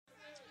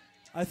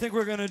I think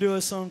we're gonna do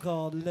a song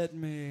called Let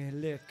Me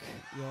Lick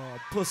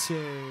Your Pussy,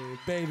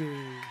 Baby.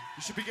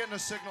 You should be getting a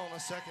signal in a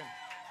second.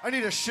 I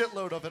need a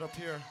shitload of it up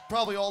here.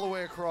 Probably all the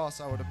way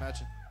across, I would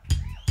imagine.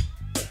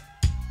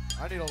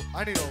 I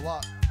need a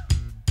lot.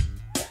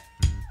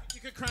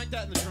 You could crank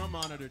that in the drum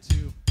monitor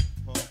too,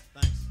 Paul.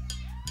 Thanks.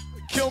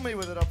 Kill me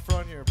with it up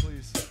front here,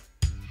 please.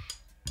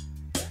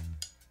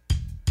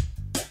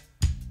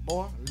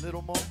 More, a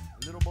little more,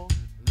 a little more,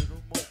 a little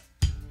more.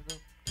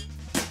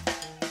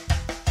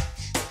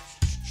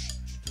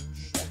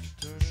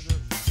 Turn it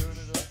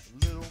up,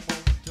 a little more,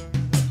 turn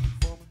it up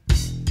for me.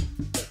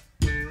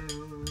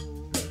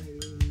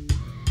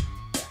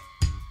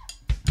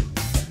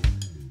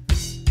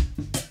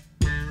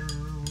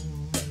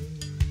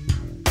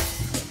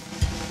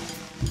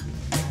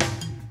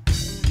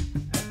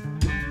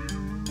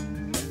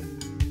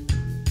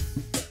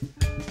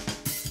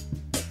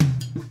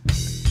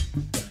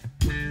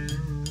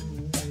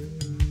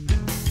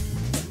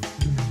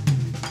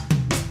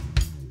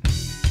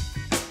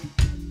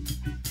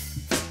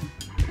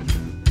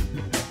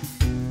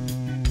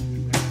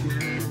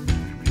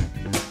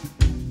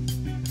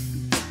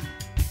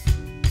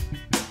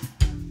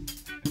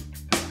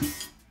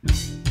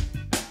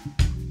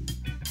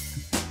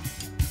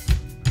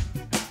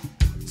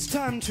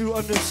 Time to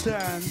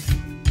understand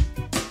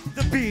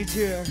the beat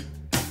here,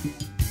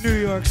 New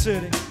York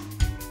City.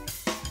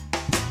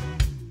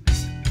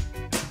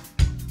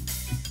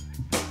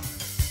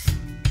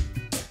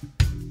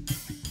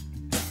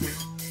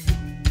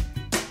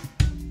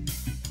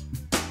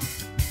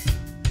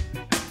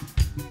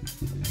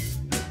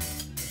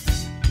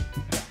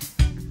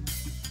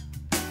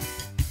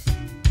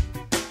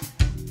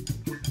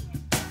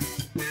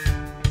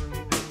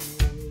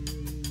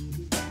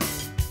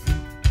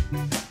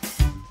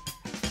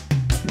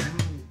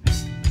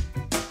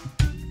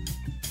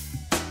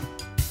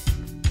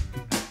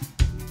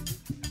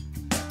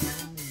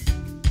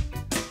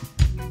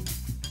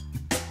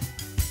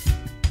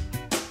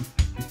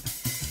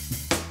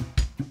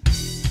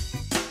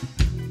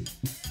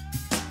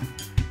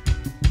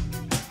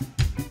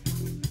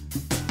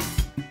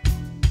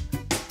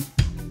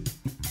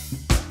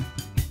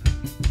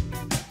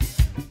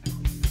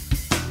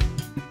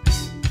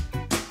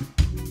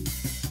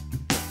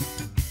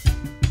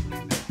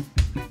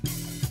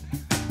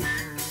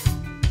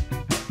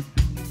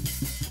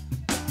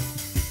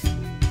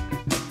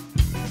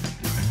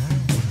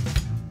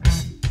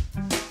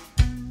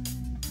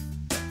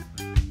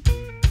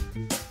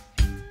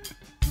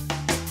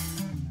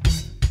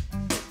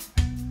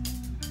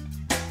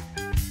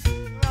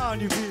 On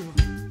you people.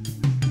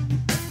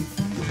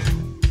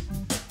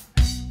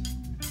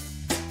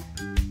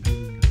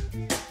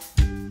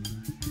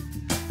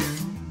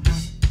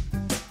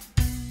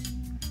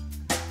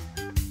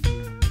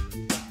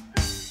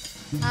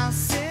 I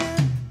said,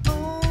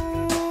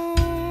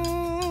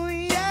 oh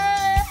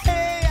yeah,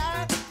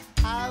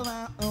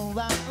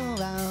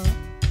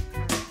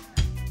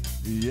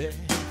 Yeah.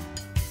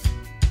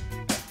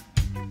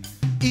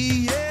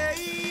 yeah,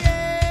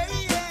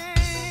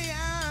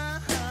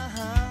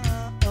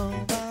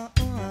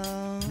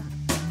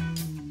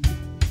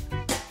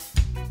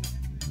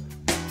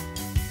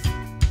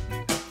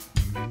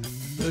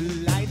 The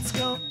lights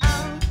go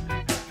out,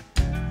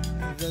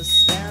 the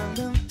sound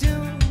of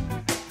doom.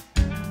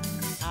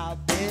 Our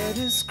bed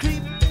is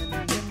creeping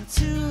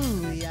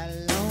into your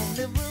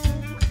lonely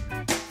room.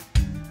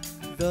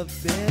 The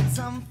bed's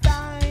on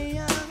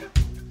fire,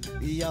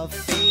 your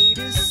fate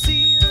is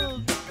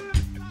sealed,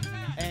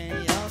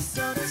 and you're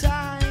so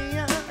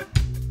tired,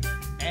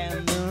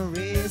 and the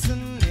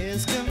reason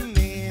is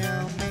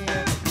Camille.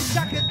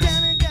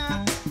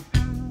 Shaka-dana-ga.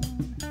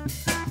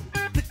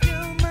 The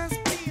girl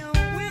must be a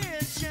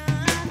witch.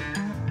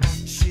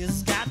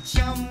 She's got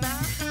your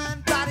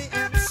mind, body,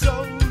 and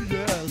soul,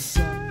 yes.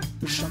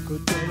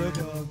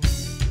 Shaka-dana-ga.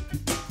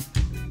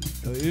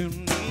 You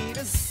need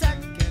a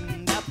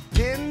second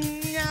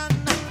opinion.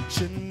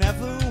 She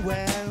never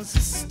wears a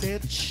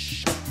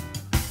stitch,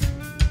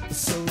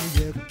 so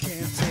you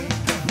can't take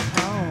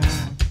her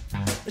home.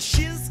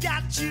 She's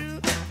got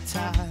you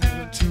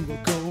tied to a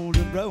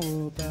golden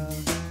rope.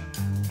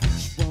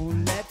 She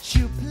won't let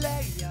you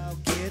play your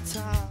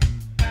guitar.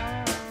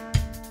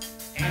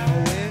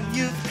 And when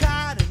you've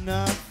got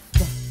enough,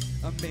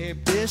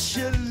 maybe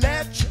she'll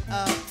let you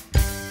up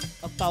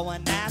for a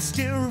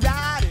nasty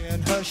ride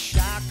in her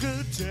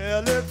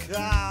shockadelic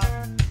car.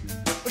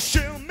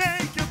 She'll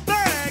make you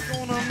beg,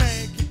 gonna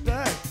make you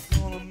beg,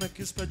 gonna make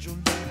you spread your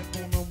leg,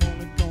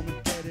 gonna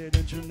get it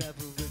and you'll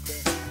never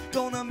regret.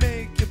 Gonna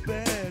make you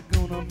beg,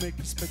 gonna make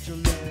you spread your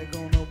leg,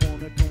 gonna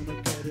get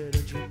it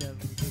and you'll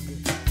never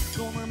regret.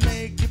 Gonna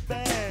make you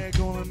beg,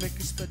 gonna make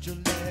you spread your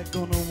leg,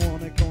 gonna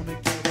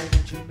get it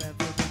and you'll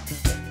never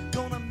regret.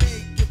 Gonna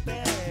make you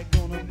beg,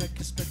 gonna make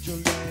you spread your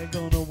leg,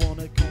 gonna get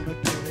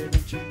it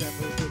and you'll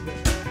never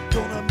regret.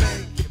 Gonna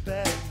make you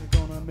beg,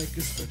 gonna make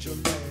you spread your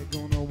leg,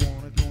 gonna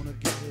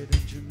get it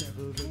and you'll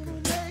never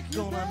regret.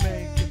 Gonna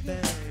make you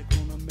beg,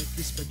 gonna make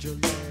you spread your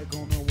leg,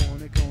 gonna get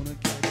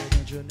it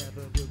and you'll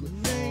never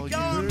regret.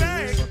 Gonna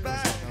make you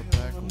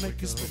beg.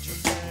 make it spread your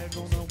leg.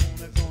 Gonna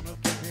want it, gonna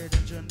get it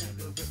in your neck.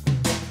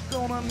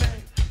 Gonna make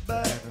it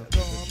bad,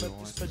 gonna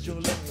make it spread your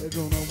leg.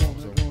 Gonna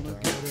want it, gonna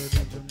get it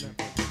in your neck.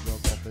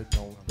 Gonna make it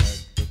bad, gonna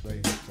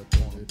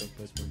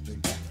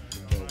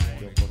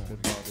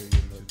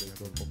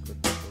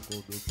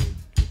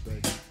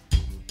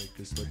make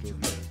it spread your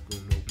leg.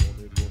 Gonna want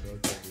it, gonna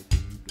get it in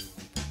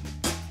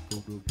your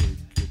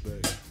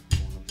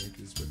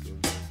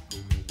neck.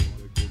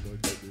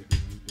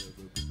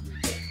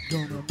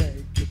 Gonna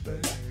make it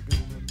bad,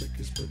 gonna make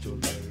it spread your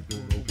leg.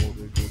 Gonna want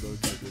it, gonna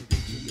get it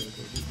in your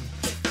neck.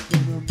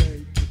 Gonna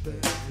make it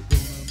bad,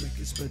 gonna make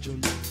it spread your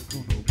leg.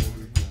 Gonna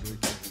want it, gonna get it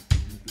in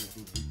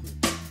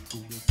your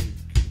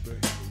neck.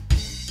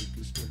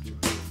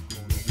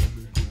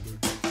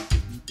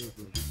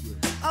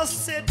 I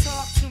said,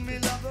 talk to me,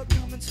 lover,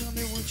 come and tell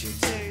me what you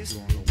taste.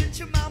 Did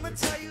your mama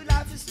tell you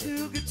life is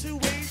too good to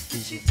waste?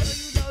 Did she tell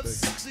you love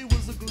sexy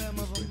was the glam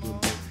of them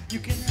all? You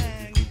can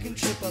hang, you can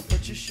trip up,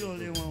 but you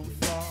surely won't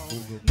fall.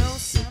 No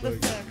sound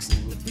effects,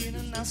 the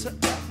feeling lasts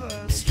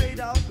forever. Straight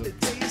out, it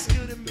tastes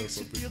good, it makes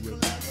you feel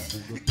clever.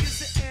 It gives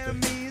the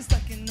enemies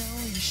like you know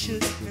you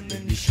should. And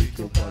then you shake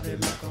your body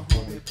like a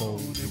honey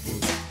pony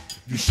would.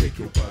 You shake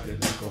your body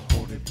like a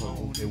honey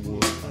pony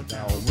would. And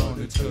now run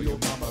and tell your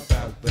mama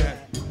about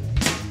that.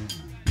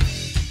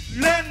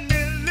 Let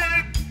me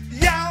lick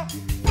your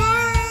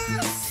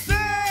pussy.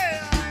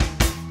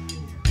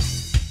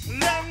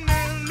 Let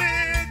me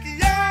lick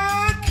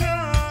your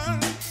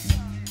cunt.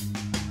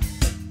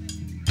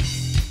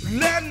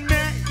 Let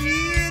me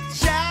eat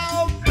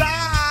your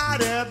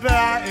body,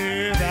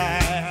 baby.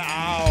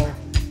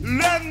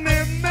 Let me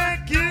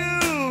make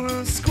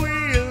you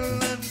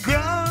squeal and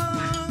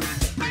grunt.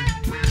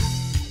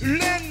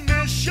 Let me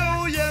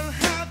show you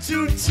how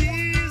to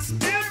tease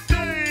me,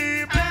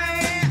 baby.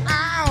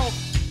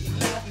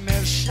 Let me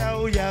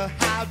show you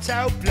how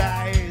to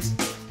blaze.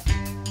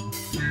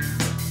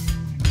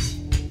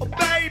 Oh,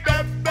 baby,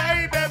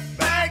 baby,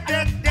 baby,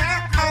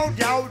 down on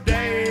your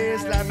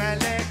days. Let me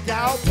lick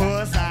your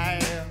pussy.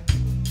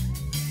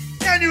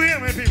 Can you hear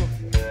me, people?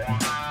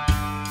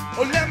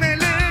 Oh, let me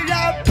lick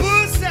your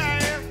pussy.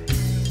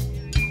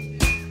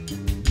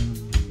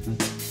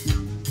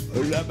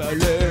 Oh, let me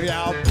lick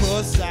your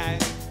pussy.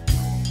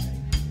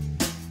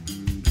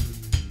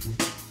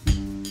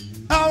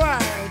 All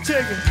right,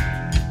 take it.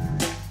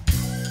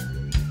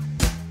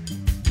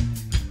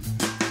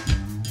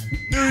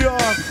 New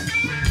York.